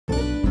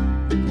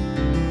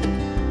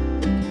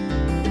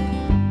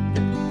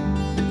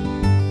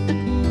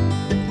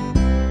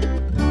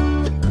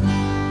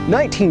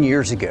19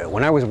 years ago,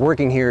 when I was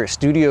working here as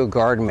studio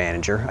garden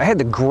manager, I had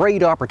the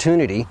great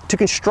opportunity to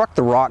construct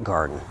the rock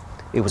garden.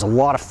 It was a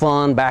lot of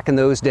fun back in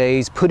those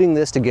days putting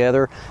this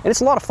together, and it's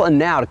a lot of fun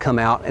now to come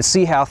out and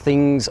see how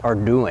things are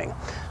doing.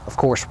 Of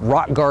course,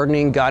 rock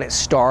gardening got its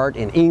start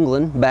in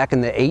England back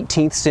in the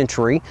 18th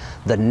century.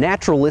 The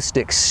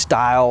naturalistic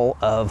style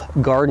of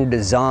garden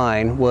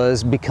design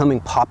was becoming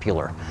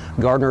popular.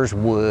 Gardeners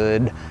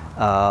would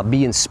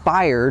be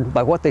inspired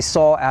by what they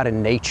saw out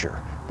in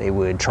nature. They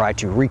would try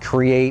to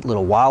recreate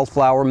little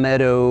wildflower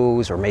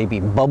meadows or maybe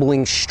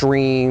bubbling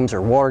streams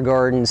or water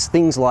gardens,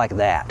 things like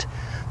that.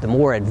 The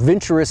more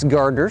adventurous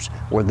gardeners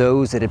were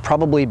those that had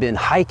probably been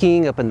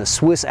hiking up in the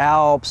Swiss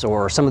Alps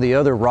or some of the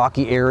other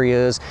rocky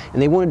areas,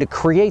 and they wanted to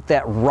create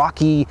that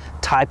rocky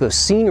type of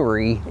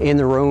scenery in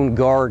their own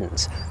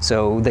gardens.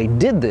 So they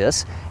did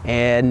this,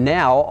 and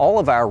now all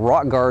of our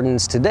rock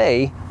gardens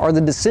today are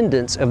the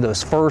descendants of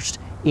those first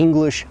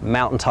English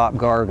mountaintop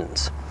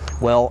gardens.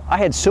 Well, I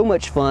had so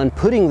much fun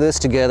putting this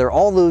together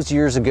all those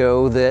years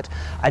ago that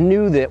I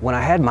knew that when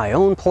I had my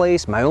own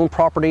place, my own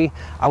property,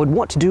 I would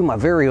want to do my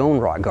very own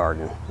rock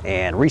garden.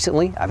 And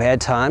recently, I've had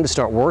time to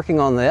start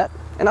working on that,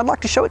 and I'd like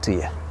to show it to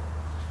you.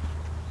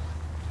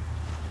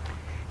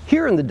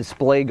 Here in the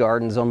display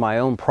gardens on my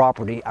own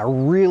property, I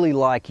really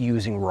like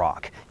using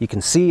rock. You can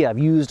see I've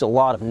used a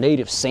lot of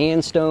native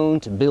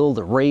sandstone to build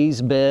the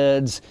raised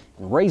beds.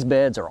 And raised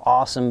beds are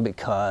awesome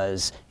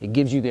because it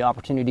gives you the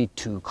opportunity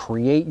to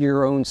create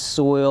your own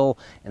soil,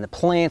 and the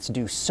plants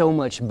do so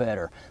much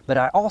better. But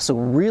I also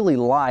really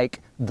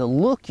like the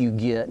look you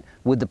get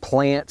with the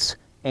plants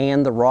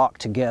and the rock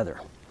together.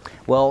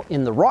 Well,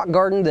 in the rock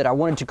garden that I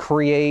wanted to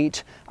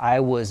create, I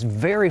was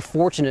very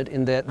fortunate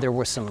in that there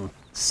was some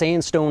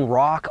sandstone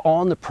rock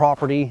on the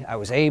property. I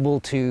was able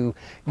to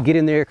get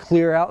in there,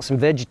 clear out some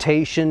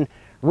vegetation,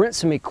 rent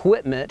some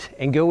equipment,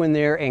 and go in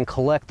there and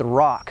collect the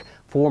rock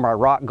for my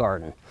rock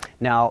garden.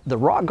 Now, the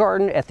rock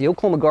garden at the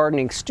Oklahoma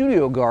Gardening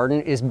Studio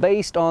Garden is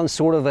based on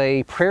sort of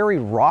a prairie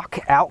rock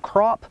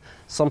outcrop,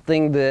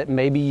 something that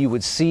maybe you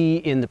would see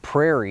in the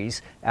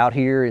prairies out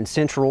here in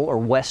central or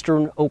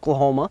western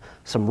Oklahoma.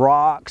 Some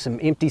rock, some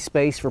empty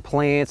space for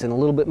plants, and a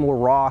little bit more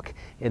rock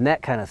and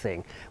that kind of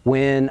thing.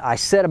 When I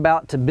set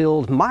about to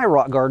build my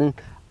rock garden,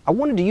 I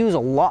wanted to use a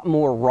lot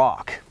more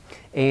rock.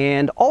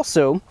 And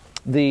also,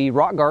 the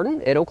rock garden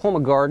at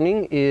Oklahoma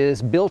Gardening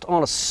is built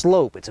on a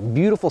slope. It's a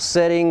beautiful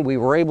setting. We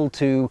were able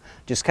to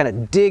just kind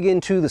of dig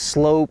into the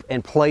slope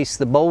and place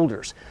the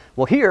boulders.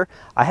 Well, here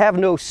I have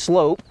no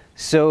slope,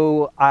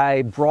 so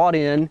I brought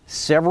in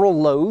several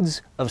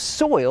loads of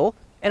soil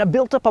and I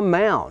built up a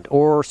mound,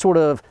 or sort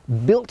of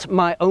built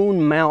my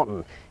own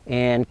mountain.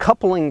 And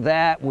coupling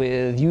that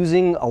with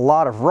using a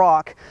lot of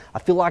rock, I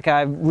feel like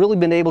I've really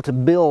been able to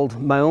build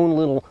my own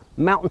little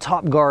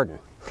mountaintop garden.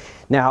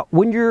 Now,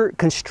 when you're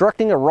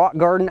constructing a rock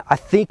garden, I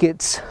think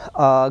it's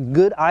a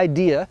good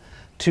idea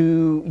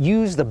to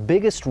use the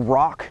biggest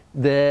rock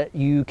that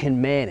you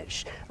can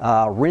manage.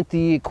 Rent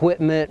the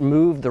equipment,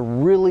 move the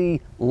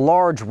really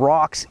large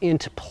rocks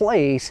into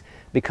place,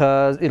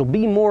 because it'll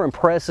be more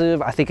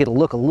impressive. I think it'll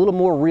look a little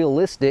more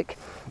realistic.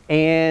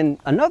 And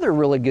another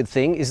really good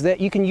thing is that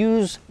you can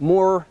use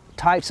more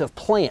types of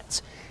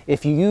plants.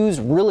 If you use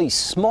really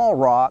small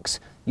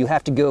rocks, you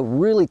have to go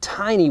really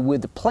tiny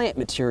with the plant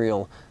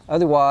material.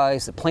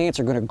 Otherwise, the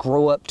plants are going to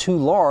grow up too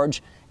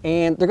large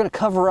and they're going to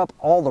cover up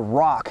all the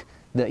rock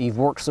that you've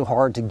worked so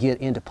hard to get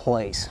into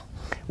place.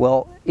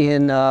 Well,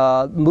 in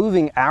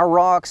moving our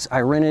rocks,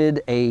 I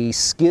rented a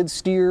skid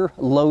steer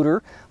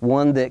loader,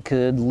 one that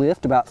could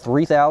lift about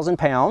 3,000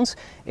 pounds.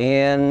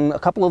 And a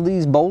couple of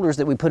these boulders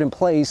that we put in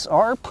place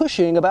are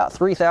pushing about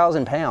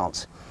 3,000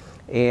 pounds.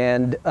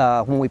 And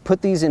when we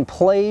put these in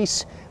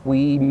place,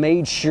 we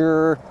made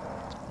sure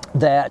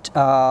that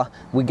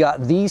we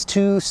got these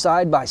two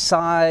side by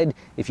side.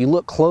 If you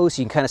look close,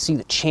 you can kind of see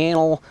the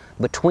channel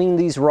between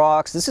these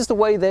rocks. This is the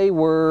way they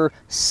were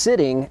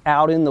sitting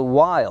out in the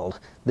wild.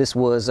 This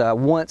was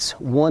once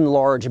one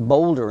large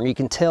boulder, and you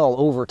can tell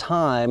over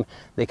time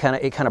it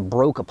kind of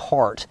broke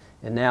apart,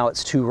 and now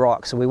it's two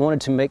rocks. So we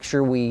wanted to make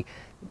sure we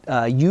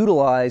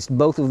utilized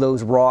both of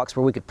those rocks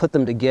where we could put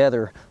them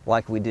together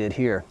like we did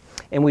here.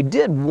 And we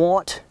did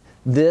want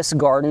this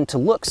garden to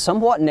look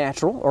somewhat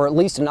natural, or at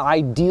least an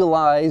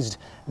idealized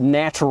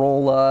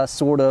natural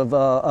sort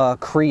of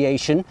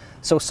creation.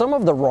 So some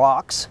of the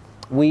rocks,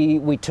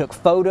 we took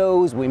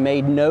photos, we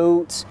made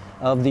notes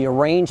of the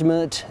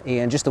arrangement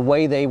and just the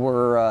way they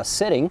were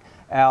sitting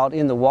out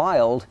in the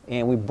wild,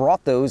 and we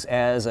brought those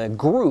as a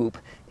group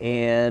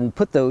and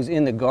put those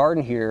in the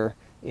garden here,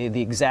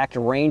 the exact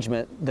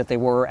arrangement that they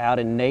were out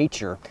in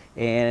nature.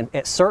 And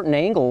at certain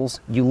angles,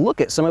 you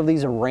look at some of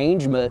these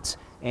arrangements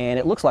and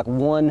it looks like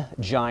one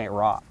giant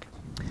rock.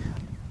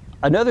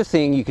 Another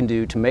thing you can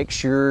do to make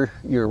sure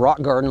your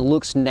rock garden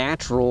looks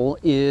natural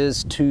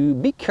is to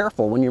be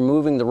careful when you're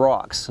moving the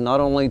rocks. Not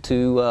only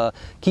to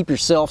keep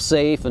yourself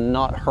safe and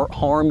not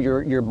harm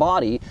your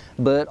body,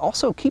 but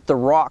also keep the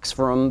rocks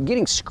from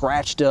getting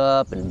scratched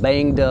up and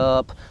banged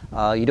up.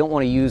 You don't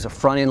want to use a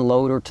front-end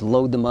loader to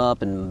load them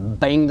up and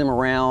bang them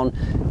around,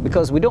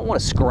 because we don't want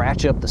to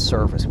scratch up the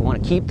surface. We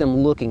want to keep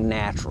them looking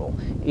natural.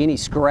 Any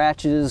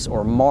scratches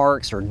or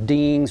marks or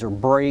dings or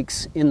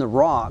breaks in the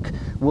rock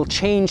will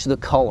change the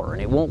color,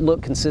 and it won't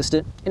look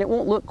consistent, and it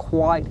won't look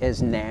quite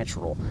as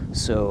natural.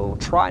 So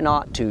try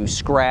not to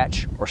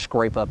scratch or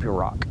scrape up your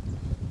rock.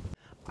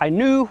 I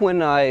knew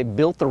when I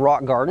built the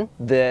rock garden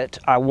that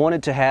I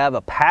wanted to have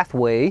a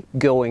pathway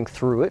going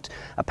through it.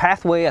 A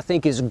pathway I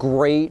think is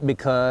great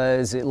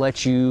because it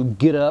lets you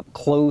get up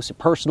close,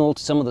 personal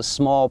to some of the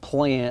small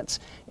plants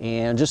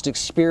and just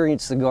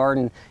experience the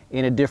garden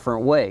in a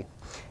different way.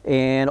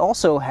 And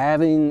also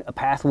having a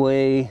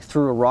pathway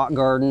through a rock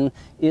garden,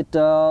 it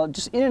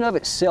just in and of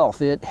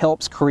itself, it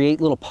helps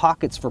create little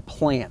pockets for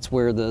plants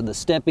where the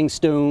stepping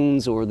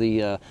stones or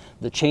the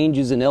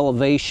changes in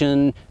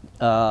elevation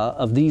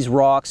of these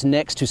rocks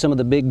next to some of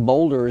the big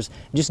boulders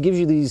just gives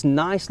you these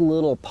nice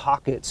little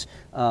pockets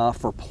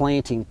for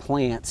planting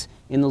plants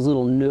in those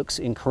little nooks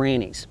and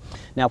crannies.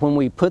 Now, when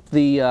we put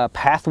the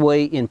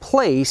pathway in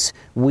place,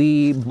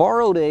 we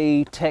borrowed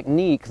a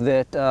technique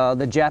that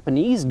the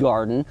Japanese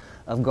garden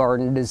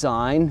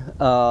design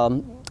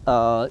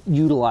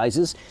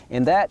utilizes,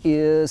 and that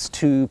is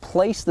to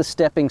place the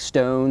stepping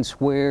stones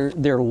where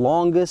their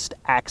longest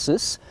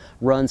axis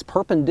runs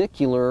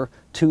perpendicular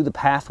to the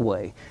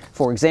pathway.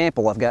 For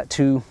example, I've got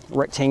two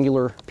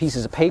rectangular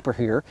pieces of paper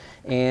here,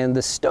 and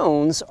the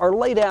stones are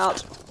laid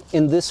out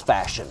in this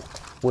fashion,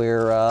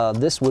 where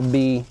this would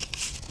be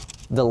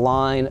the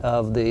line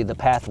of the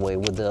pathway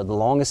with the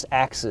longest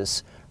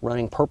axis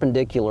running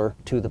perpendicular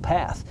to the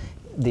path.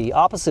 The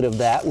opposite of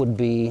that would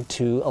be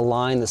to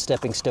align the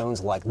stepping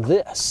stones like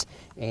this.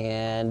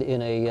 And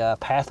in a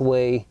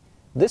pathway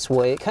this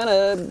way, it kind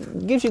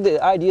of gives you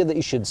the idea that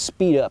you should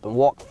speed up and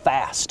walk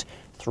fast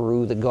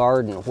through the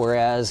garden,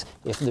 whereas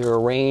if they're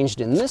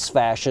arranged in this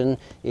fashion,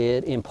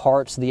 it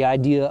imparts the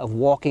idea of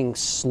walking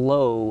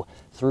slow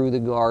through the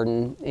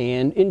garden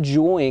and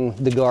enjoying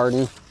the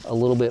garden a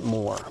little bit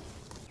more.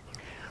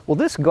 Well,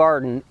 this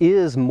garden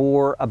is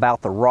more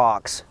about the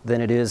rocks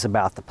than it is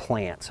about the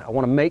plants. I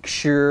want to make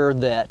sure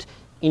that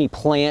any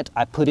plant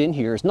I put in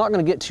here is not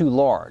going to get too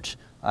large.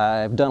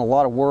 I've done a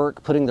lot of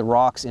work putting the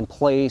rocks in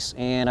place,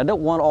 and I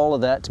don't want all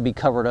of that to be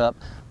covered up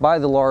by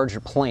the larger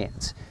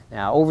plants.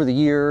 Now, over the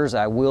years,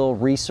 I will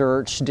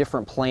research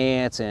different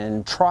plants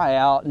and try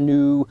out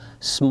new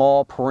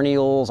small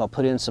perennials. I'll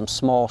put in some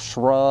small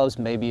shrubs,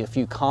 maybe a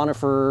few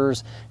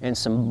conifers and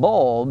some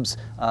bulbs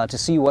to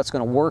see what's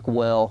going to work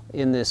well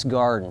in this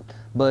garden.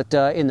 But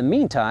in the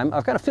meantime,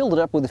 I've kind of filled it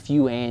up with a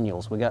few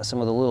annuals. We got some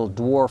of the little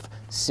dwarf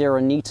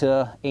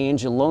Serenita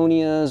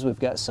Angelonias. We've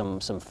got some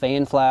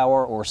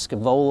fanflower or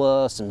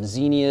scaevola, some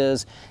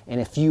zinnias,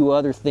 and a few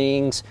other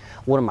things.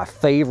 One of my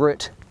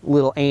favorite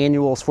little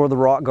annuals for the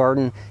rock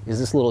garden is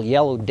this little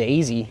yellow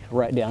daisy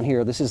right down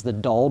here. This is the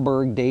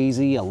Dahlberg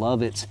daisy. I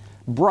love its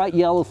bright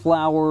yellow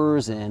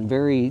flowers and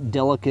very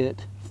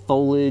delicate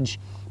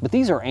foliage. But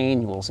these are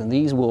annuals, and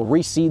these will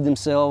reseed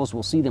themselves.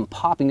 We'll see them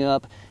popping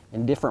up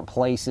in different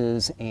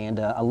places, and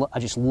I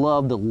just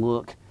love the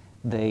look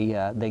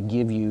they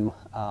give you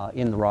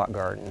in the rock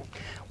garden.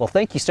 Well,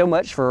 thank you so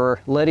much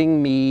for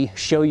letting me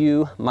show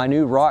you my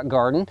new rock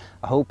garden.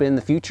 I hope in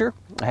the future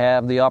I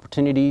have the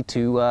opportunity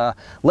to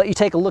let you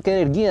take a look at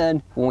it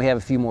again when we have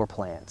a few more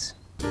plants.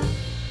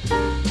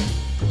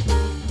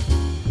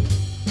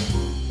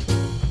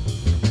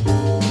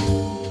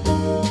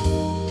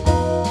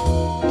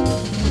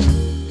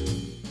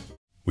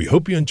 We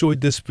hope you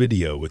enjoyed this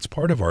video. It's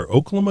part of our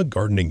Oklahoma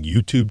Gardening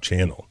YouTube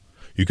channel.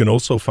 You can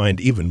also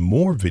find even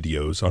more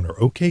videos on our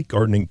OK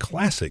Gardening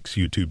Classics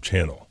YouTube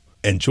channel.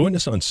 And join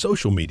us on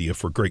social media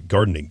for great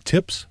gardening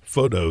tips,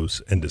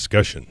 photos, and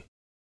discussion.